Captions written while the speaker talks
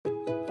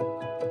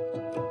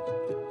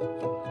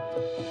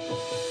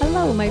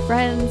Hello, my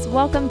friends.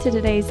 Welcome to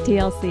today's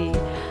TLC.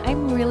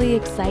 I'm really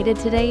excited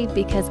today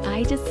because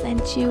I just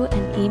sent you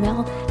an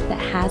email that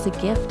has a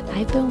gift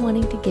I've been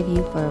wanting to give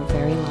you for a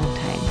very long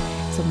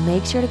time. So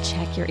make sure to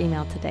check your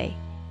email today.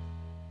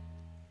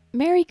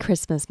 Merry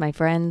Christmas, my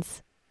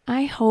friends.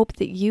 I hope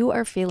that you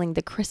are feeling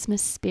the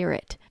Christmas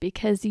spirit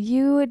because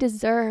you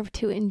deserve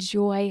to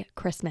enjoy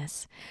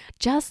Christmas,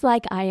 just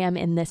like I am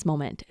in this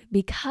moment,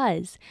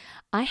 because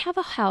I have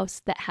a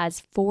house that has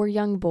 4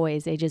 young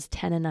boys ages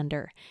 10 and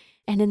under.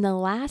 And in the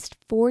last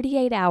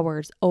 48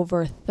 hours,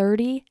 over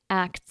 30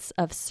 acts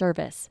of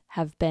service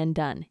have been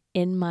done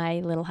in my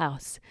little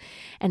house.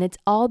 And it's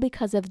all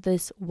because of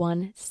this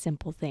one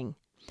simple thing.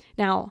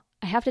 Now,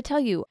 I have to tell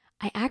you,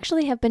 I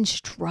actually have been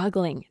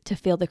struggling to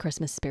feel the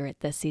Christmas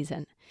spirit this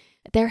season.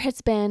 There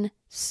has been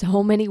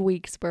so many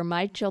weeks where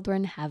my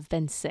children have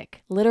been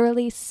sick.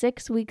 Literally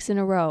 6 weeks in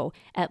a row,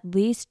 at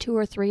least 2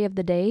 or 3 of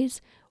the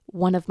days,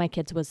 one of my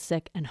kids was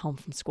sick and home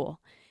from school.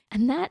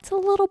 And that's a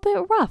little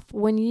bit rough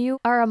when you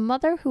are a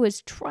mother who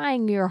is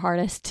trying your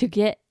hardest to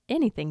get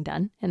anything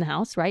done in the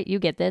house, right? You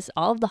get this,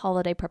 all of the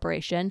holiday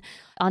preparation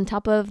on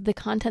top of the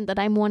content that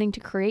I'm wanting to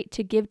create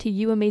to give to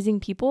you amazing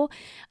people.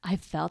 I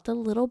felt a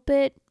little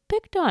bit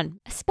picked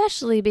on,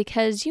 especially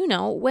because,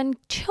 when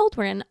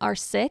children are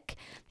sick,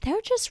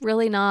 they're just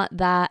really not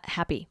that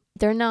happy.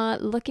 They're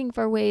not looking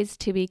for ways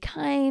to be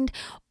kind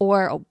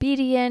or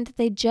obedient.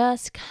 They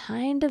just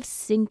kind of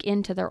sink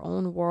into their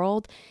own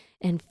world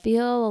and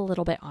feel a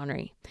little bit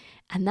ornery.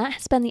 And that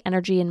has been the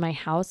energy in my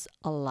house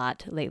a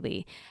lot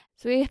lately.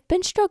 So we've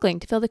been struggling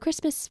to feel the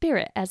Christmas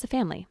spirit as a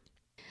family.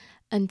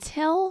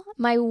 Until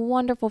my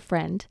wonderful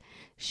friend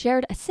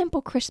shared a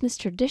simple Christmas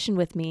tradition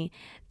with me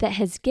that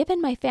has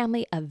given my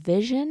family a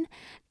vision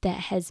that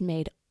has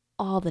made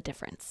all the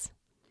difference.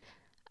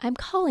 I'm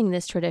calling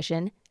this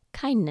tradition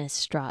Kindness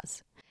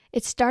Straws.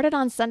 It started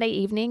on Sunday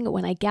evening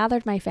when I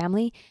gathered my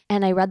family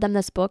and I read them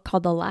this book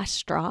called The Last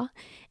Straw.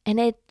 And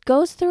it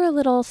goes through a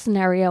little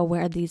scenario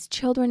where these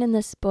children in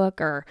this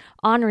book are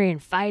ornery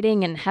and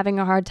fighting and having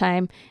a hard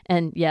time.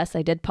 And yes,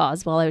 I did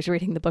pause while I was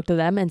reading the book to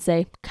them and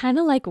say, kind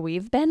of like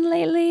we've been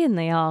lately. And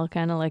they all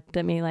kind of looked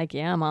at me like,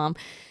 yeah, Mom.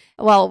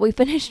 Well, we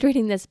finished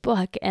reading this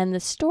book and the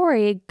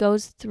story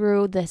goes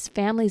through this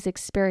family's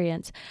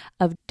experience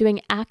of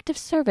doing active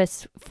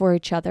service for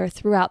each other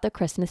throughout the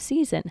Christmas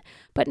season,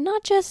 but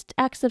not just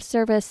acts of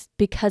service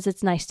because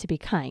it's nice to be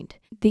kind.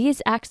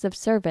 These acts of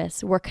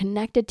service were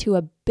connected to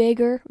a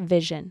bigger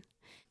vision.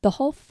 The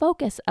whole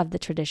focus of the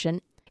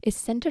tradition is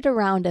centered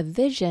around a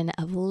vision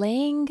of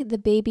laying the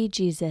baby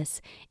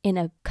Jesus in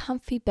a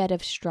comfy bed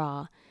of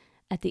straw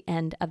at the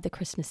end of the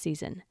Christmas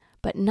season.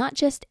 But not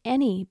just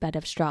any bed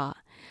of straw,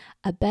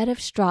 a bed of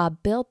straw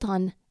built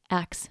on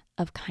acts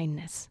of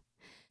kindness.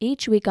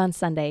 Each week on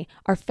Sunday,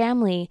 our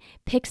family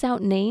picks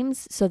out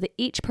names so that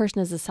each person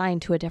is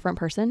assigned to a different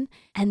person,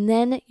 and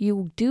then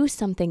you do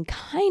something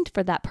kind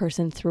for that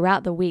person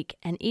throughout the week,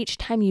 and each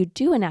time you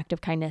do an act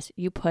of kindness,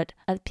 you put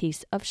a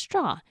piece of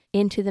straw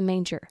into the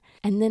manger.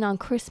 And then on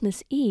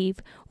Christmas Eve,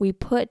 we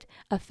put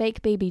a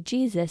fake baby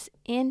Jesus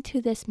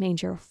into this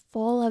manger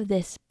full of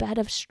this bed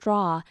of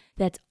straw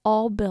that's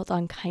all built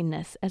on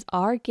kindness as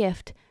our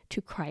gift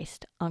to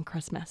Christ on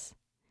Christmas.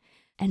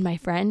 And my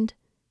friend,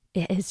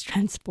 it is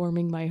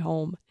transforming my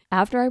home.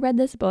 After I read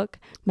this book,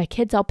 my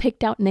kids all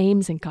picked out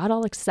names and got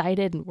all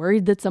excited and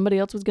worried that somebody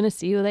else was going to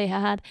see who they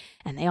had.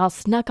 And they all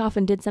snuck off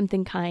and did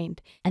something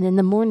kind. And in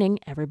the morning,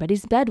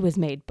 everybody's bed was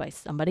made by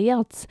somebody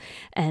else.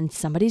 And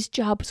somebody's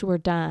jobs were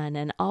done.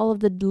 And all of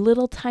the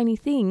little tiny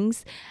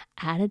things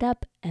added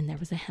up. And there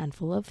was a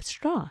handful of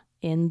straw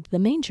in the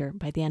manger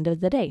by the end of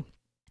the day.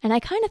 And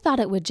I kind of thought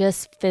it would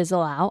just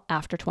fizzle out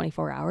after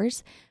 24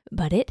 hours.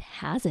 But it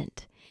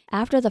hasn't.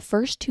 After the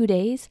first 2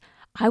 days,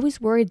 I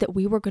was worried that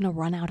we were going to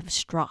run out of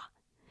straw.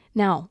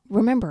 Now,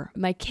 remember,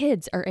 my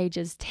kids are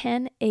ages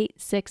 10, 8,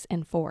 6,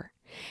 and 4.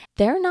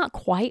 They're not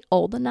quite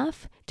old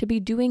enough to be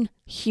doing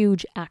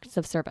huge acts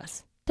of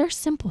service. They're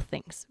simple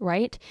things,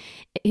 right?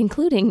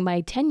 Including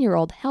my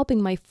 10-year-old helping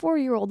my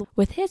 4-year-old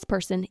with his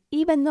person,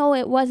 even though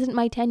it wasn't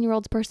my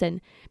 10-year-old's person,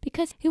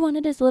 because he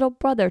wanted his little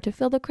brother to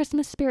feel the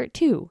Christmas spirit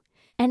too.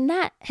 And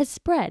that has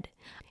spread.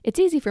 It's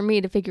easy for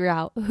me to figure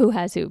out who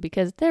has who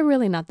because they're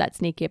really not that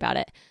sneaky about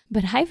it.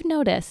 But I've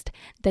noticed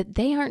that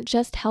they aren't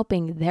just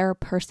helping their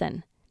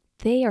person.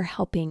 They are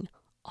helping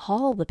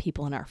all the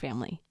people in our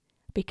family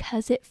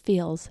because it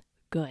feels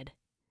good.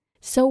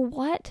 So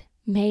what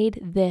made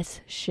this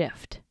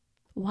shift?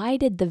 Why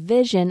did the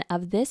vision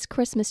of this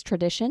Christmas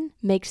tradition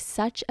make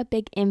such a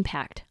big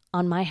impact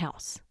on my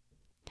house?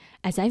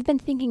 As I've been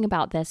thinking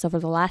about this over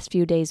the last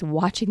few days,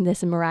 watching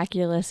this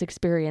miraculous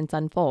experience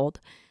unfold,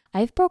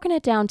 I've broken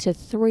it down to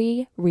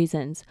 3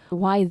 reasons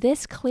why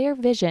this clear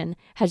vision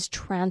has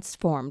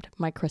transformed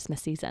my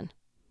Christmas season.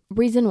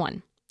 Reason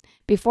 1,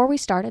 before we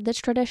started this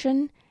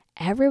tradition,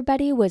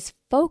 everybody was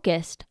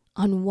focused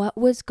on what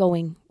was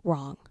going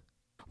wrong.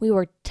 We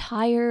were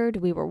tired,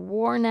 we were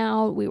worn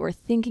out, we were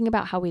thinking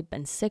about how we'd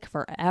been sick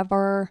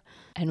forever.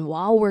 And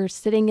while we're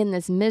sitting in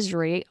this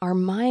misery, our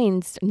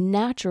minds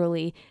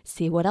naturally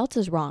see what else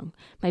is wrong.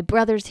 My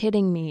brother's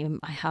hitting me.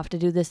 I have to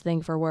do this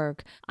thing for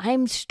work.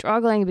 I'm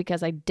struggling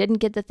because I didn't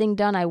get the thing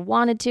done I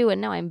wanted to,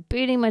 and now I'm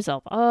beating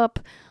myself up.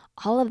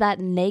 All of that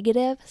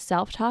negative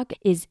self-talk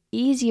is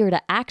easier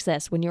to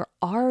access when you're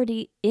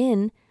already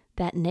in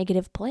that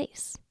negative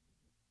place.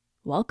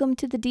 Welcome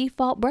to the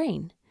default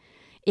brain.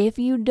 If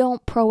you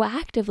don't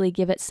proactively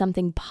give it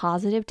something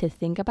positive to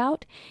think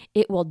about,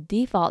 it will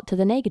default to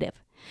the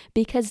negative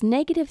because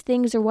negative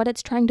things are what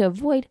it's trying to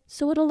avoid,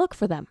 so it'll look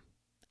for them.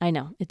 I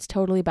know, it's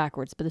totally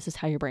backwards, but this is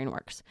how your brain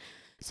works.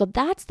 So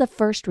that's the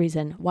first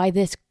reason why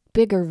this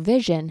bigger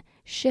vision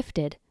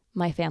shifted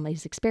my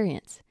family's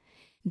experience.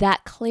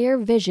 That clear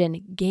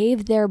vision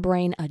gave their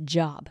brain a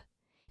job.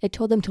 It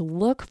told them to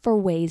look for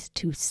ways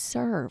to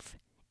serve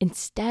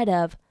instead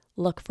of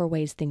look for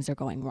ways things are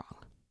going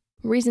wrong.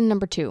 Reason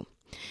number 2.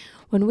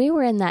 When we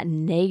were in that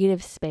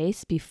negative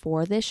space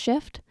before this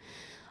shift,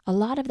 a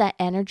lot of that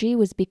energy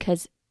was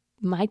because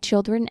my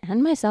children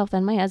and myself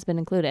and my husband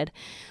included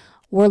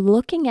were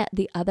looking at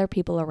the other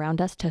people around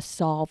us to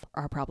solve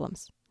our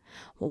problems.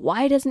 Well,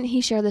 why doesn't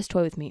he share this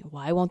toy with me?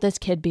 Why won't this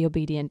kid be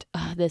obedient?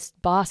 This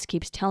boss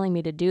keeps telling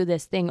me to do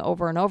this thing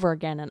over and over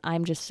again, and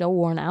I'm just so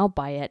worn out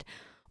by it.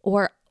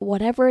 Or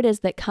whatever it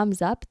is that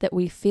comes up that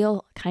we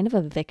feel kind of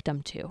a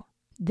victim to.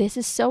 This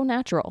is so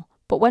natural.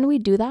 But when we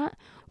do that,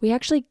 we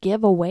actually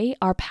give away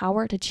our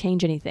power to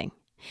change anything.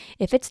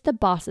 If it's the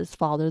boss's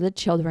fault or the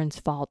children's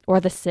fault or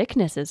the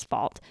sickness's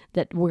fault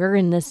that we're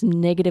in this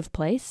negative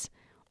place,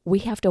 we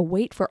have to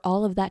wait for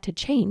all of that to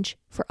change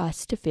for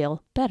us to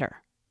feel better.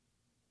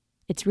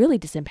 It's really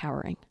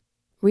disempowering.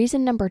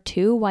 Reason number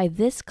 2 why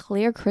this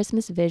clear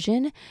Christmas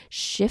vision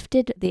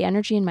shifted the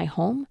energy in my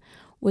home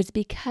was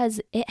because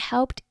it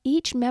helped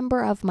each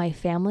member of my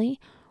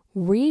family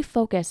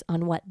refocus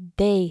on what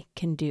they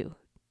can do.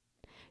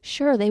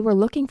 Sure, they were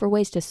looking for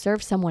ways to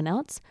serve someone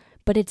else,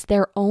 but it's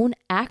their own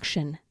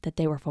action that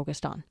they were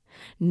focused on,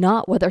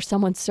 not whether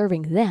someone's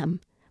serving them,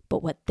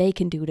 but what they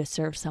can do to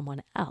serve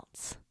someone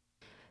else.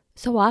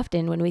 So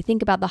often when we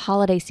think about the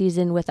holiday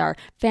season with our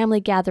family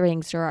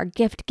gatherings or our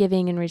gift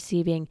giving and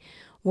receiving,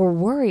 we're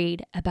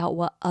worried about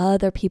what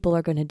other people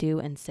are going to do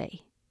and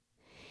say.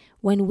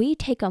 When we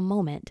take a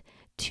moment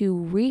to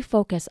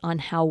refocus on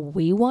how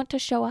we want to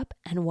show up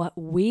and what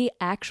we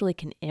actually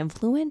can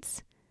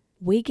influence,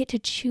 we get to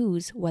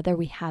choose whether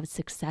we have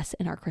success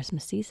in our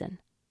Christmas season.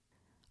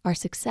 Our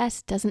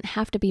success doesn't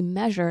have to be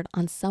measured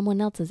on someone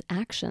else's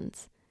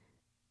actions.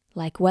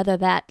 Like whether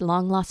that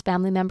long-lost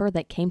family member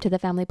that came to the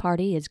family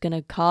party is going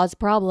to cause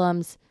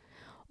problems,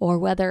 or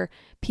whether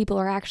people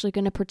are actually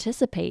going to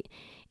participate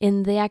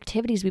in the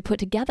activities we put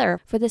together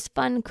for this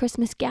fun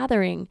Christmas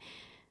gathering.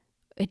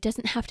 It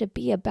doesn't have to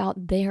be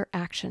about their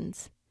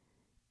actions.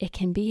 It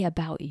can be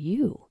about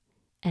you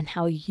and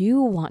how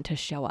you want to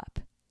show up.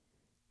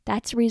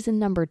 That's reason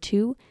number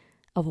 2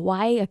 of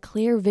why a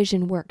clear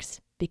vision works,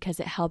 because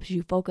it helps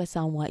you focus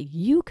on what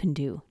you can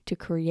do to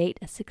create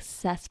a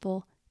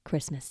successful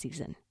Christmas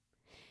season.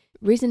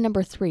 Reason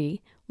number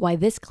 3 why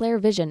this clear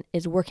vision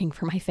is working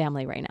for my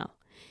family right now.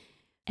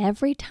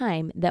 Every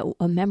time that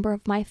a member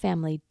of my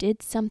family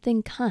did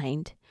something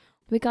kind,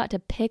 we got to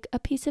pick a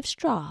piece of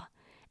straw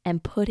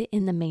and put it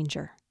in the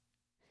manger.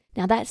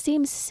 Now that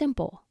seems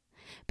simple,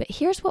 but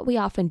here's what we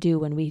often do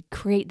when we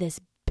create this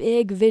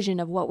big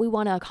vision of what we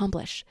want to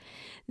accomplish.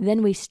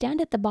 Then we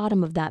stand at the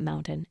bottom of that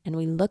mountain and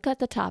we look at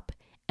the top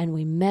and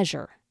we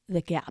measure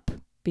the gap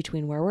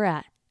between where we're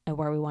at and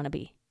where we want to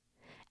be.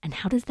 And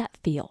how does that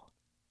feel?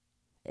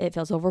 It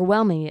feels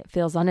overwhelming. It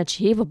feels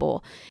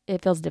unachievable.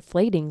 It feels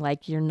deflating,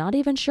 like you're not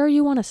even sure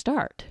you want to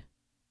start.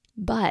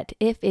 But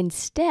if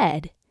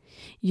instead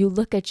you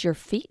look at your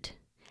feet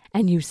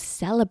and you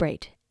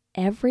celebrate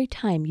every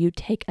time you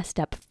take a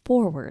step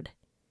forward,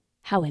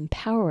 how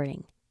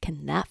empowering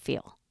can that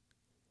feel?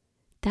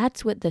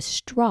 That's what the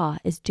straw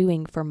is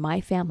doing for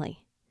my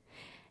family.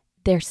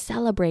 They're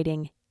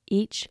celebrating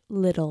each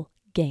little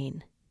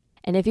gain.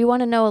 And if you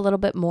want to know a little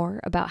bit more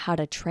about how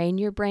to train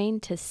your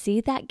brain to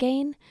see that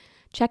gain,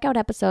 check out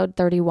episode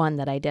 31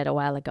 that I did a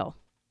while ago.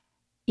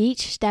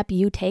 Each step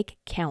you take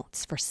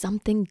counts for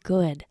something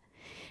good.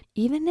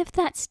 Even if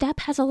that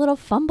step has a little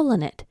fumble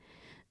in it,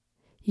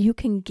 you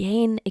can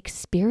gain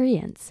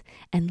experience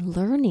and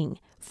learning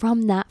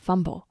from that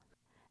fumble.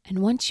 And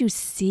once you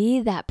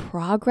see that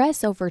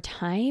progress over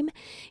time,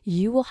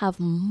 you will have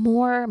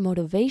more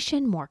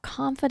motivation, more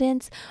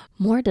confidence,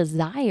 more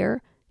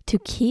desire to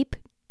keep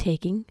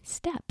taking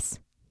steps.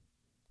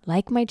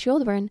 Like my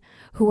children,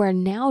 who are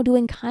now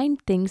doing kind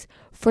things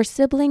for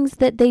siblings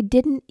that they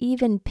didn't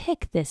even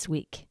pick this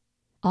week.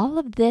 All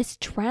of this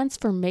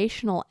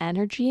transformational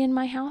energy in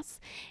my house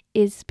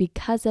is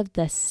because of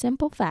the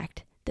simple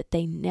fact that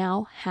they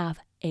now have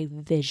a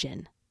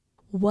vision.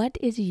 What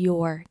is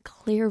your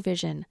clear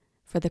vision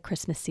for the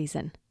Christmas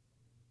season?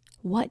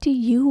 What do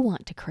you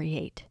want to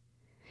create?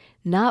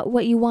 Not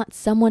what you want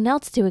someone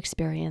else to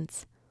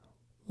experience.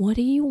 What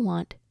do you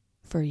want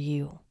for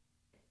you?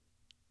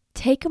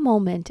 Take a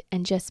moment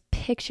and just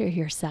picture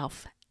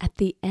yourself at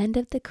the end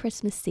of the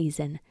Christmas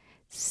season,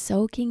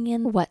 soaking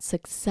in what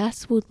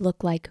success would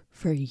look like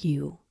for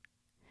you.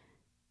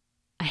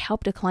 I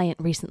helped a client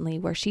recently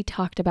where she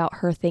talked about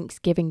her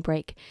Thanksgiving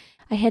break.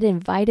 I had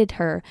invited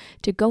her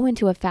to go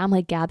into a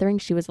family gathering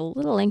she was a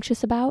little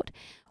anxious about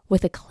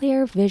with a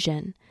clear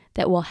vision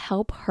that will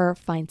help her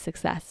find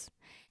success.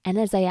 And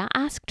as I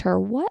asked her,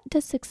 what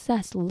does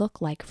success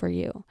look like for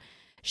you?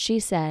 She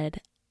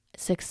said,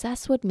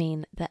 success would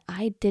mean that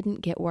I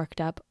didn't get worked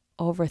up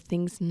over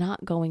things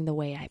not going the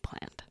way I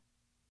planned.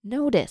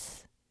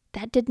 Notice,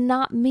 that did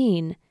not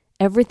mean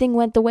everything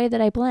went the way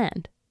that I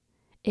planned.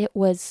 It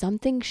was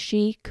something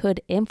she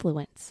could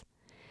influence.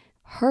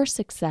 Her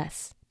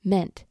success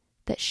meant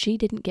that she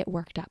didn't get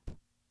worked up.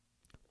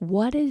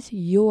 What is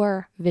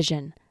your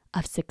vision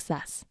of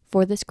success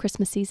for this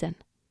Christmas season?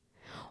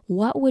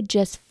 What would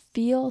just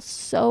feel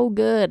so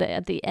good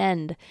at the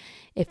end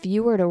if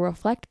you were to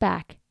reflect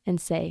back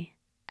and say,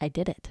 I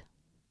did it?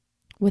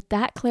 With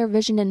that clear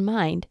vision in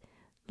mind,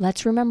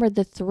 let's remember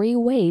the 3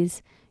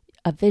 ways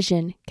a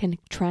vision can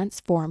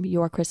transform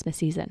your Christmas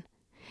season.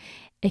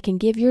 It can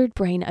give your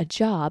brain a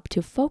job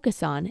to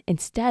focus on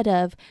instead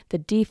of the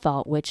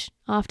default, which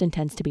often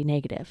tends to be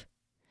negative.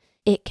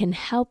 It can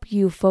help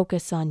you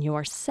focus on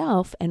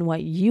yourself and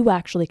what you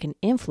actually can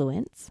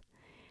influence.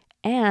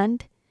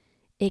 And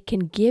it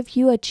can give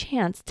you a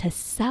chance to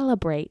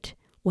celebrate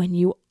when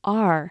you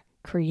are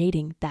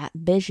creating that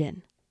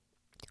vision.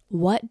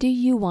 What do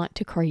you want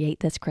to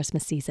create this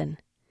Christmas season?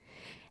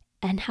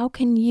 And how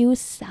can you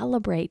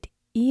celebrate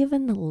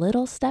even the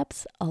little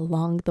steps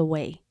along the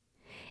way?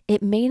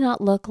 It may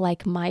not look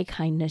like my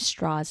kindness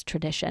straws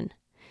tradition,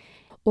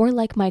 or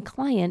like my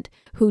client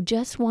who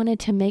just wanted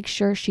to make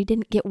sure she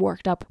didn't get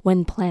worked up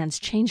when plans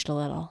changed a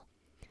little.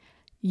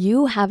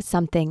 You have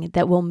something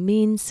that will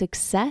mean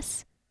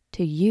success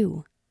to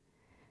you.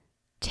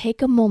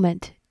 Take a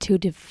moment to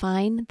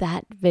define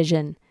that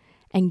vision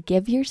and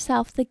give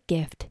yourself the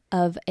gift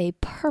of a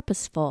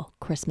purposeful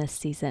Christmas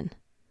season.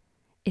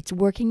 It's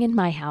working in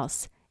my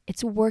house.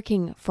 It's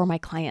working for my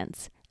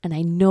clients, and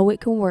I know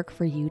it can work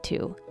for you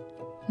too.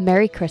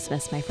 Merry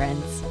Christmas, my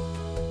friends.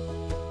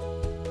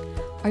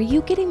 Are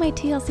you getting my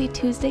TLC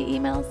Tuesday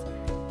emails?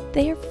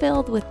 They are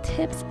filled with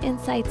tips,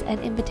 insights,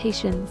 and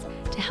invitations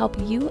to help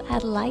you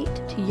add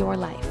light to your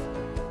life.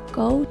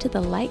 Go to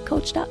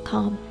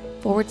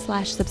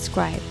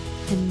thelightcoach.com/subscribe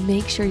and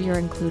make sure you're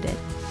included,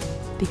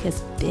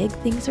 because big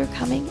things are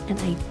coming and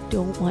I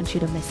don't want you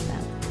to miss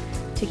them.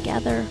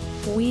 Together,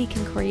 we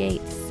can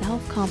create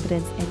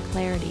self-confidence and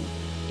clarity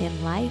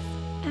in life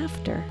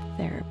after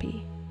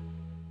therapy.